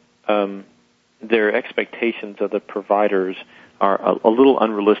customers, their expectations of the providers are a little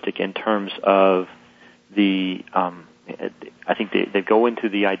unrealistic in terms of the I think they go into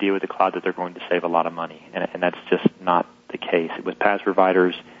the idea with the cloud that they're going to save a lot of money, and that's just not the case with PaaS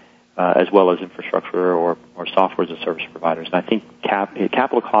providers, as well as infrastructure or software as a service providers. And I think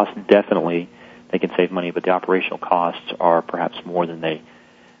capital costs, definitely they can save money, but the operational costs are perhaps more than they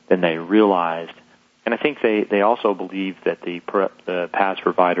realized. And I think they also believe that the PaaS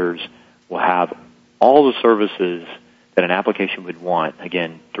providers will have all the services that an application would want.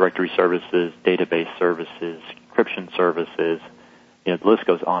 Again, directory services, database services, encryption services, the list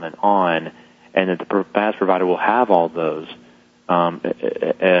goes on, and that the PaaS provider will have all those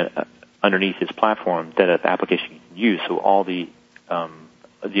underneath his platform that an application can use. So all the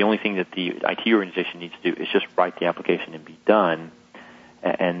only thing that the IT organization needs to do is just write the application and be done,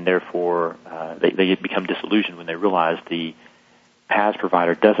 and therefore they become disillusioned when they realize the PaaS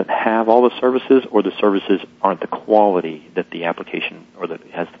provider doesn't have all the services, or the services aren't the quality that the application, or that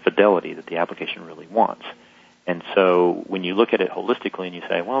has the fidelity that the application really wants. And so when you look at it holistically and you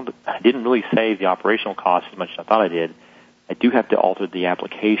say, well, I didn't really save the operational costs as much as I thought I did, I do have to alter the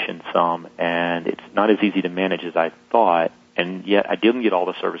application some, and it's not as easy to manage as I thought, and yet I didn't get all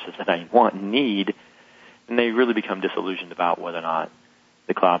the services that I want and need, and they really become disillusioned about whether or not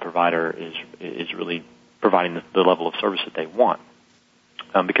the cloud provider is really providing the level of service that they want,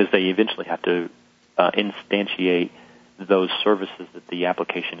 because they eventually have to instantiate those services that the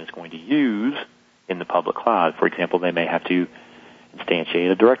application is going to use in the public cloud. For example, they may have to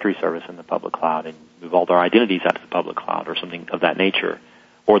instantiate a directory service in the public cloud and move all their identities out to the public cloud or something of that nature.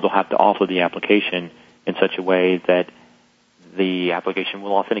 Or they'll have to offer the application in such a way that the application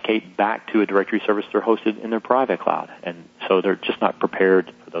will authenticate back to a directory service they're hosted in their private cloud. And so they're just not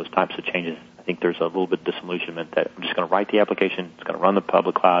prepared for those types of changes. I think there's a little bit of disillusionment that I'm just going to write the application, it's going to run the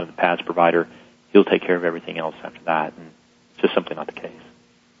public cloud, and the PaaS provider, he'll take care of everything else after that. And it's just simply not the case.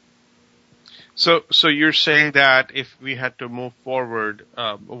 So you're saying that if we had to move forward,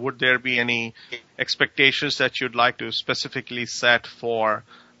 would there be any expectations that you'd like to specifically set for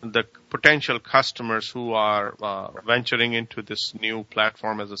the potential customers who are venturing into this new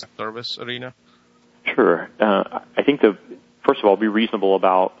platform as a service arena? Sure. I think first of all, be reasonable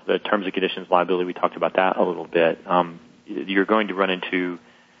about the terms and conditions liability. We talked about that a little bit. You're going to run into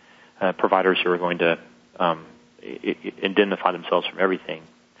providers who are going to indemnify themselves from everything.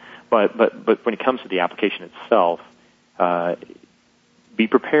 But when it comes to the application itself, be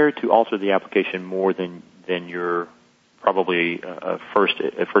prepared to alter the application more than you're probably at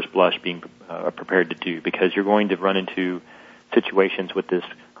first blush being prepared to do, because you're going to run into situations with this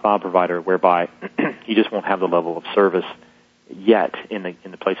cloud provider whereby you just won't have the level of service yet in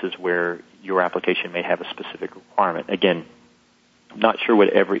the places where your application may have a specific requirement. Again, not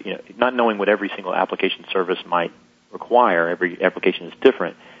knowing what every single application service might require. Every application is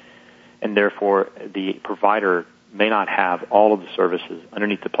different. and therefore the provider may not have all of the services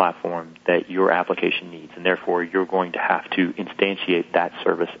underneath the platform that your application needs, and therefore you're going to have to instantiate that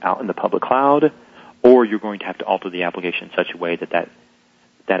service out in the public cloud, or you're going to have to alter the application in such a way that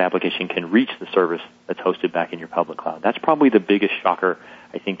that application can reach the service that's hosted back in your public cloud. That's probably the biggest shocker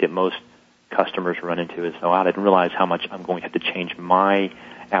I think that most customers run into is, oh, I didn't realize how much I'm going to have to change my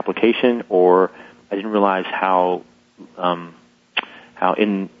application, or I didn't realize how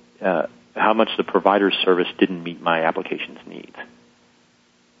much the provider's service didn't meet my application's needs.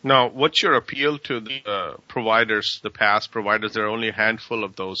 Now, what's your appeal to the providers, the PaaS providers? There are only a handful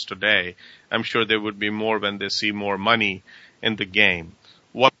of those today. I'm sure there would be more when they see more money in the game.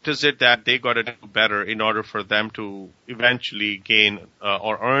 What is it that they got to do better in order for them to eventually gain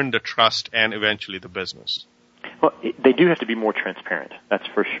or earn the trust and eventually the business? Well, they do have to be more transparent. That's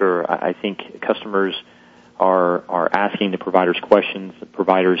for sure. I think customers are asking the providers questions. The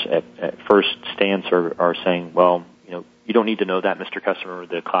providers at first stance are saying, well, you don't need to know that, Mr. Customer.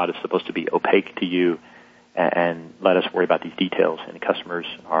 The cloud is supposed to be opaque to you, and let us worry about these details. And the customers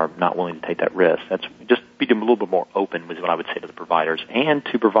are not willing to take that risk. That's just be a little bit more open is what I would say to the providers, and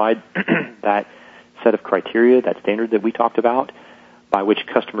to provide that set of criteria, that standard that we talked about, by which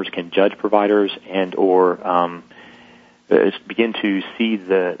customers can judge providers and or begin to see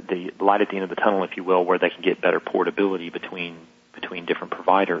the light at the end of the tunnel, if you will, where they can get better portability between different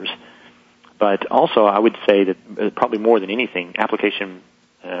providers. But also, I would say that probably more than anything, application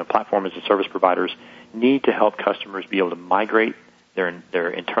platform as a service providers need to help customers be able to migrate their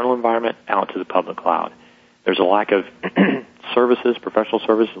internal environment out to the public cloud. There's a lack of services, professional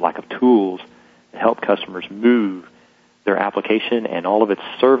services, a lack of tools to help customers move their application and all of its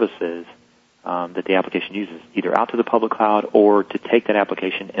services that the application uses either out to the public cloud or to take that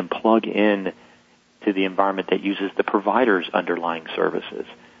application and plug in to the environment that uses the provider's underlying services.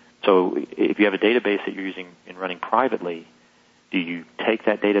 So if you have a database that you're using and running privately, do you take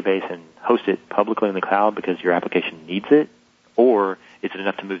that database and host it publicly in the cloud because your application needs it? Or is it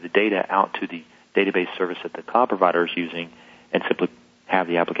enough to move the data out to the database service that the cloud provider is using and simply have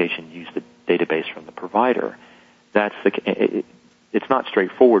the application use the database from the provider? It's not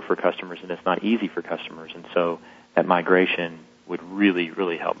straightforward for customers, and it's not easy for customers. And so that migration would really,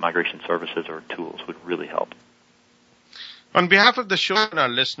 really help. Migration services or tools would really help. On behalf of the show and our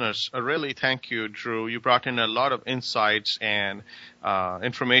listeners, really thank you, Drue. You brought in a lot of insights and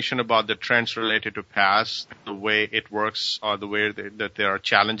information about the trends related to PaaS, the way it works, or the way that there are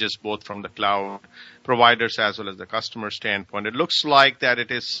challenges both from the cloud providers as well as the customer standpoint. It looks like that it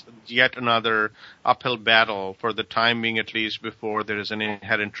is yet another uphill battle for the time being, at least, before there is an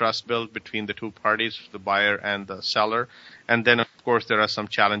inherent trust built between the two parties, the buyer and the seller. And then, of course, there are some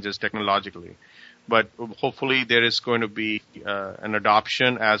challenges technologically. But hopefully there is going to be an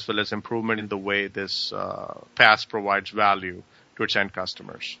adoption as well as improvement in the way this PaaS provides value to its end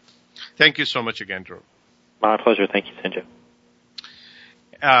customers. Thank you so much again, Drue. My pleasure. Thank you, Sanjay.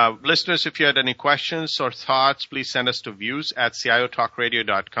 Listeners, if you had any questions or thoughts, please send us to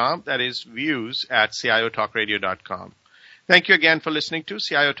views@ciotalkradio.com. That is views@ciotalkradio.com. Thank you again for listening to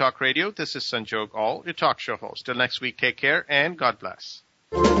CIO Talk Radio. This is Sanjog Aul, your talk show host. Till next week, take care and God bless.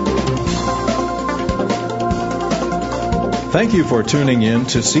 Thank you for tuning in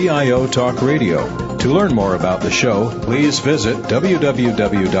to CIO Talk Radio. To learn more about the show, please visit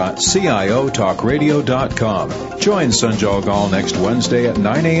www.ciotalkradio.com. Join Sanjog Aul next Wednesday at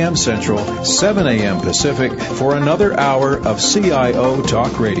 9 a.m. Central, 7 a.m. Pacific for another hour of CIO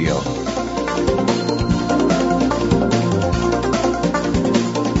Talk Radio.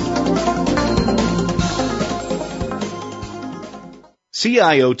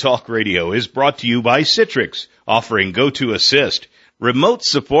 CIO Talk Radio is brought to you by Citrix, offering GoToAssist, remote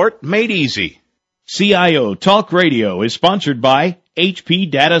support made easy. CIO Talk Radio is sponsored by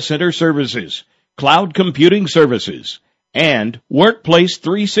HP Data Center Services, Cloud Computing Services, and Workplace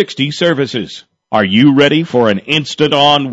 360 Services. Are you ready for an instant on